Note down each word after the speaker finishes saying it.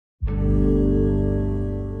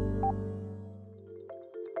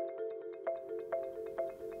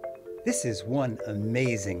This is one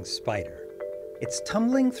amazing spider. It's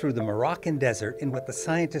tumbling through the Moroccan desert in what the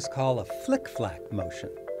scientists call a flick-flack motion.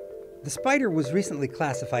 The spider was recently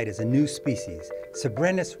classified as a new species,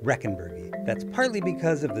 Sabrenus reckenbergi. That's partly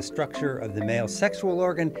because of the structure of the male sexual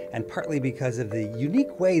organ and partly because of the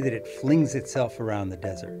unique way that it flings itself around the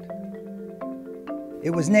desert. It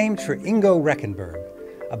was named for Ingo Reckenberg,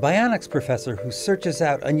 a bionics professor who searches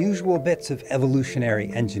out unusual bits of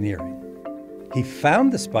evolutionary engineering. He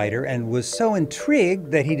found the spider and was so intrigued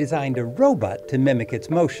that he designed a robot to mimic its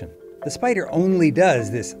motion. The spider only does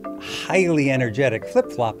this highly energetic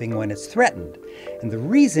flip-flopping when it's threatened. And the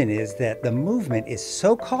reason is that the movement is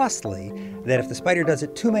so costly that if the spider does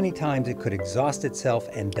it too many times, it could exhaust itself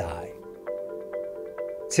and die.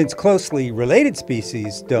 Since closely related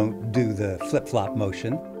species don't do the flip-flop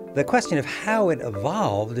motion, the question of how it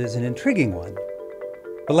evolved is an intriguing one.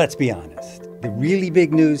 But let's be honest, the really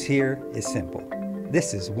big news here is simple.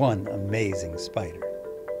 This is one amazing spider.